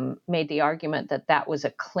made the argument that was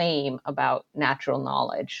a claim about natural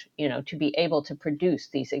knowledge. To be able to produce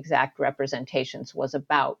these exact representations was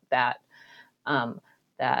about that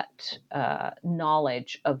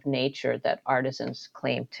knowledge of nature that artisans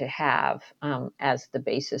claim to have as the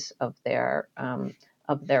basis of their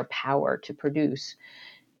power to produce.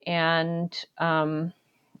 And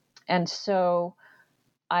so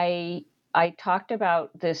I talked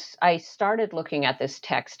about this. I started looking at this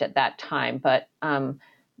text at that time, but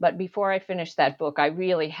before I finished that book, I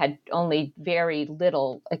really had only very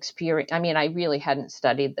little experience. I mean, I really hadn't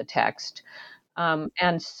studied the text.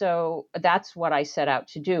 And so that's what I set out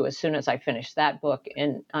to do as soon as I finished that book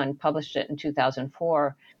and published it in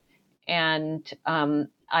 2004. And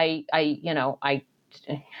I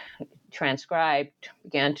transcribed,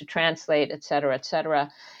 began to translate, et cetera,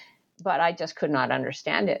 but I just could not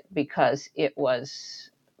understand it because it was,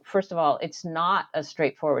 first of all, it's not a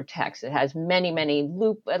straightforward text. It has many,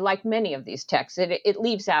 like many of these texts, it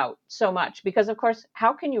leaves out so much because, of course,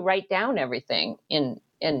 how can you write down everything in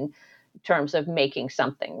terms of making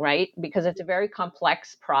something, right? Because it's a very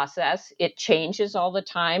complex process. It changes all the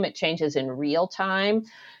time. It changes in real time.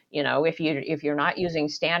 If you're not using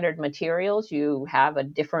standard materials, you have a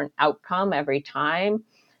different outcome every time.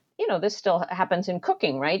 This still happens in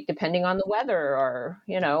cooking, right? Depending on the weather or,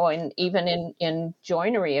 and even in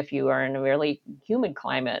joinery, if you are in a really humid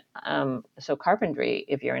climate. So carpentry,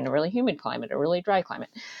 if you're in a really humid climate, a really dry climate.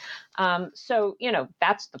 So,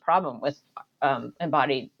 that's the problem with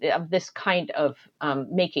embodied of this kind of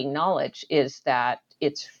making knowledge is that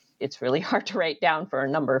it's really hard to write down for a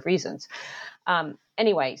number of reasons.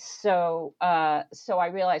 Anyway, so I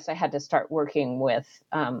realized I had to start working with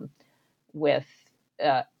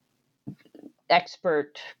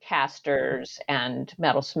expert casters and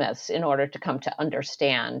metalsmiths in order to come to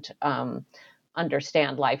understand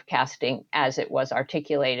life casting as it was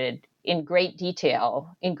articulated in great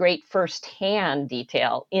detail, in great first-hand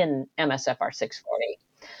detail in MSFR 640.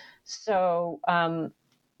 So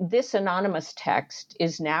this anonymous text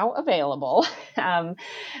is now available. The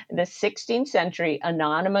 16th century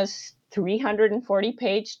anonymous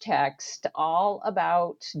 340-page text, all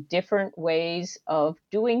about different ways of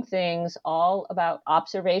doing things, all about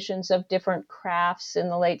observations of different crafts in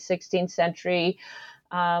the late 16th century,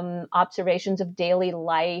 observations of daily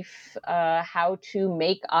life, how to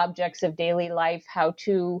make objects of daily life, how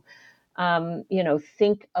to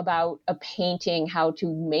think about a painting, how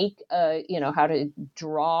to make how to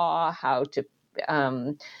draw, how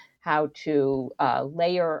to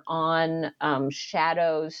layer on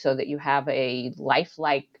shadows so that you have a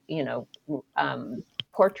lifelike,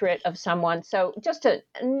 portrait of someone. So just an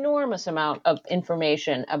enormous amount of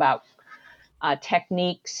information about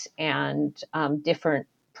techniques and different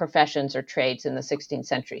professions or trades in the 16th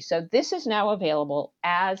century. So this is now available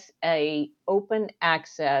as a open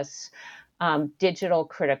access digital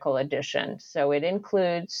critical edition. So it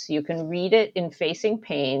includes, you can read it in facing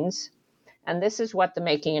panes. And this is what the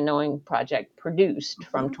Making a Knowing Project produced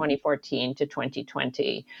from 2014 to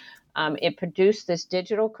 2020. It produced this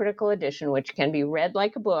digital critical edition, which can be read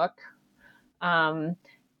like a book. And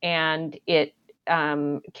it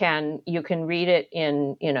you can read it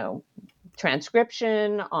in,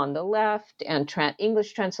 transcription on the left and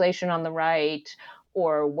English translation on the right,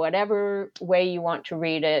 or whatever way you want to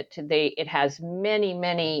read it. It has many,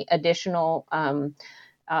 many additional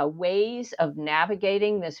ways of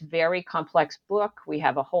navigating this very complex book. We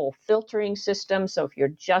have a whole filtering system. So if you're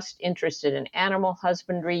just interested in animal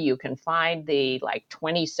husbandry, you can find the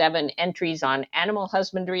 27 entries on animal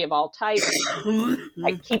husbandry of all types,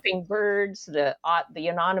 like keeping birds. The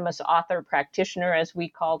anonymous author practitioner, as we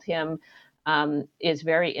called him, is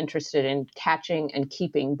very interested in catching and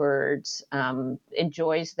keeping birds,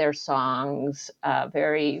 enjoys their songs,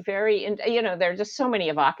 very, very, there are just so many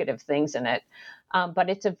evocative things in it. But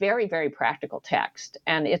it's a very, very practical text,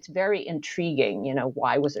 and it's very intriguing.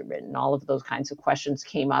 Why was it written? All of those kinds of questions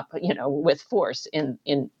came up, with force in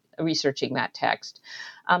researching that text.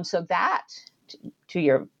 So that,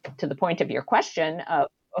 to the point of your question,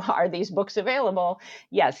 are these books available?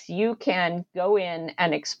 Yes, you can go in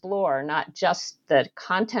and explore not just the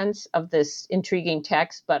contents of this intriguing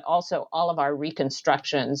text, but also all of our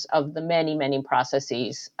reconstructions of the many, many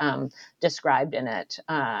processes described in it.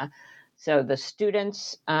 So the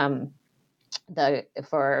students,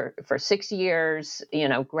 for 6 years,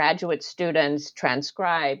 graduate students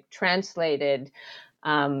transcribed, translated,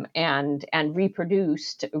 and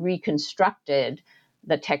reproduced, reconstructed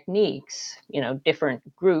the techniques, different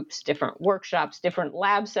groups, different workshops, different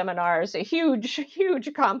lab seminars, a huge,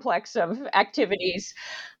 huge complex of activities,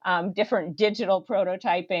 different digital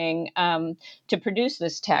prototyping to produce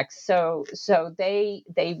this text. So they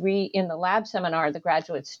in the lab seminar, the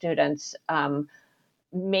graduate students,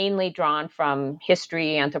 mainly drawn from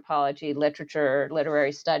history, anthropology, literature,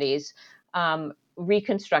 literary studies,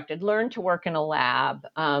 reconstructed, learned to work in a lab.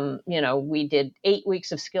 We did 8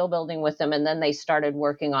 weeks of skill building with them, and then they started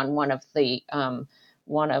working on one of the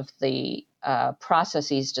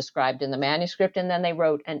processes described in the manuscript, and then they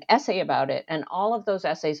wrote an essay about it. And all of those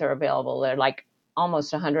essays are available. They're like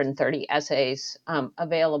almost 130 essays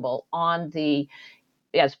available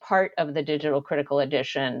as part of the digital critical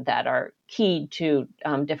edition that are keyed to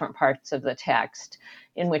different parts of the text,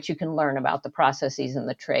 in which you can learn about the processes and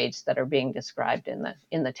the trades that are being described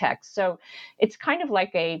in the text. So it's kind of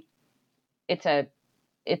like it's a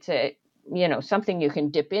something you can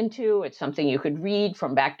dip into. It's something you could read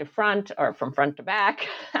from back to front or from front to back.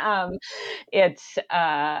 It's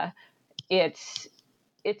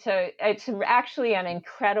actually an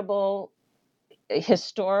incredible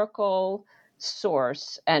historical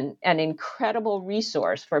source and an incredible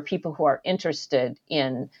resource for people who are interested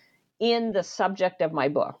in the subject of my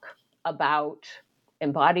book, about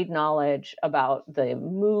embodied knowledge, about the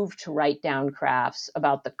move to write down crafts,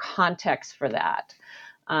 about the context for that.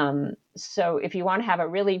 So if you want to have a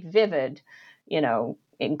really vivid,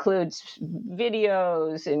 includes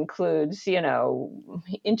videos, includes, no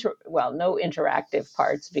interactive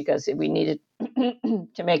parts because we needed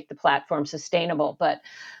to make the platform sustainable, but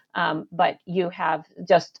you have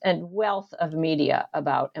just a wealth of media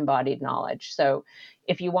about embodied knowledge. So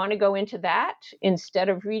if you want to go into that instead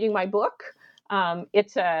of reading my book,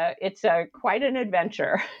 it's quite an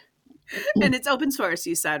adventure. And it's open source,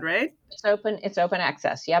 you said, right? It's open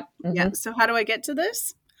access. Yep. Mm-hmm. Yeah. So how do I get to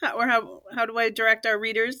this? How do I direct our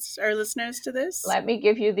listeners to this? Let me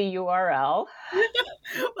give you the URL.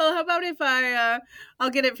 Well, how about if I'll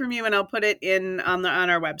get it from you and I'll put it on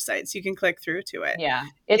our website so you can click through to it. Yeah.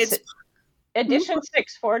 It's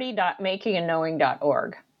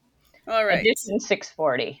edition640.makingandknowing.org. All right.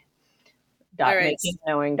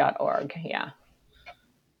 Edition640.makingandknowing.org. Yeah.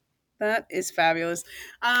 That is fabulous.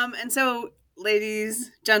 And so,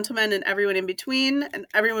 ladies, gentlemen, and everyone in between, and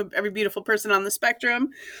every beautiful person on the spectrum,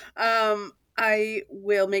 I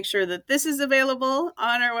will make sure that this is available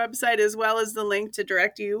on our website, as well as the link to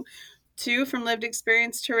direct you to From Lived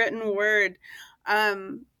Experience to Written Word.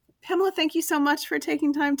 Pamela, thank you so much for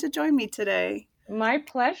taking time to join me today. My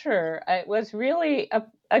pleasure. It was really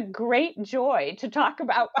a great joy to talk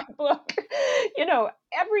about my book. You know,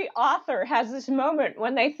 every author has this moment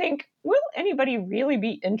when they think, will anybody really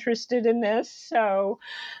be interested in this? So,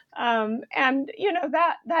 and you know,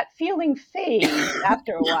 that feeling fades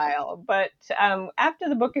after a while. But after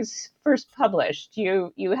the book is first published,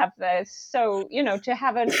 you have this. So, you know, to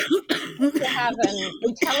have an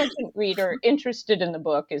intelligent reader interested in the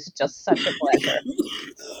book is just such a pleasure.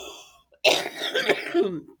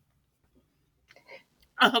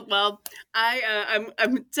 Well,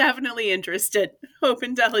 I'm definitely interested. Hope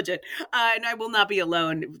intelligent, and I will not be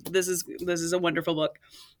alone. This is a wonderful book,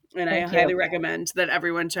 and I highly recommend that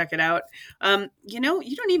everyone check it out. You know,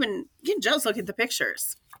 you can just look at the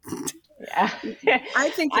pictures. Yeah. I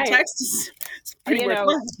think the text is pretty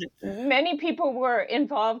worthwhile. Many people were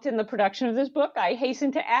involved in the production of this book, I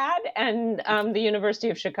hasten to add, and the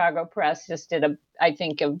University of Chicago Press just did I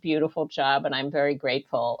think, a beautiful job, and I'm very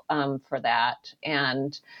grateful for that.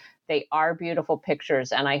 And they are beautiful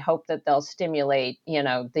pictures, and I hope that they'll stimulate, you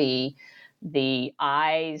know, the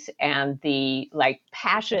eyes and the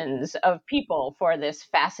passions of people for this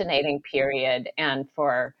fascinating period, and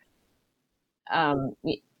for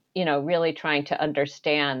you know, really trying to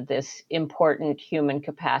understand this important human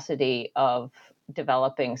capacity of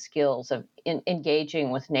developing skills of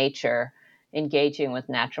engaging with nature, engaging with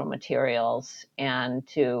natural materials, and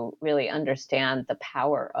to really understand the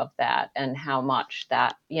power of that and how much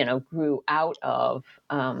that, you know, grew out of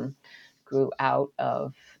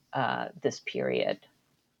this period.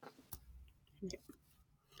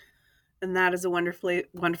 And that is a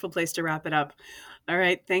wonderful place to wrap it up. All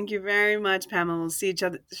right. Thank you very much, Pamela. We'll see each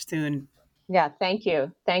other soon. Yeah. Thank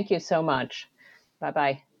you. Thank you so much.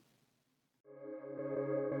 Bye-bye.